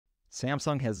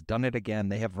Samsung has done it again.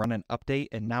 They have run an update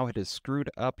and now it has screwed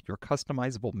up your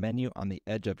customizable menu on the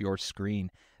edge of your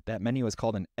screen. That menu is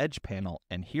called an edge panel,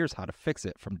 and here's how to fix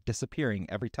it from disappearing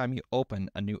every time you open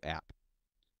a new app.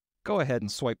 Go ahead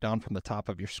and swipe down from the top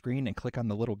of your screen and click on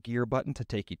the little gear button to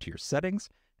take you to your settings.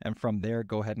 And from there,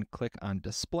 go ahead and click on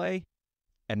display.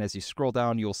 And as you scroll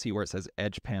down, you'll see where it says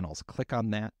edge panels. Click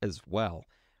on that as well.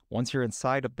 Once you're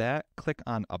inside of that, click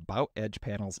on About Edge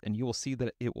Panels, and you will see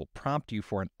that it will prompt you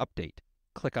for an update.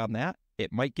 Click on that.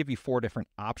 It might give you 4 different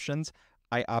options.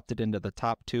 I opted into the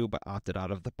top 2, but opted out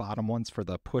of the bottom ones for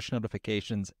the push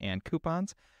notifications and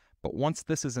coupons. But once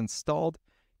this is installed,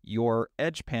 your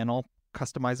Edge panel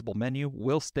customizable menu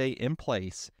will stay in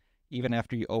place even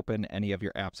after you open any of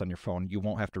your apps on your phone. You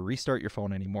won't have to restart your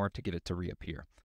phone anymore to get it to reappear.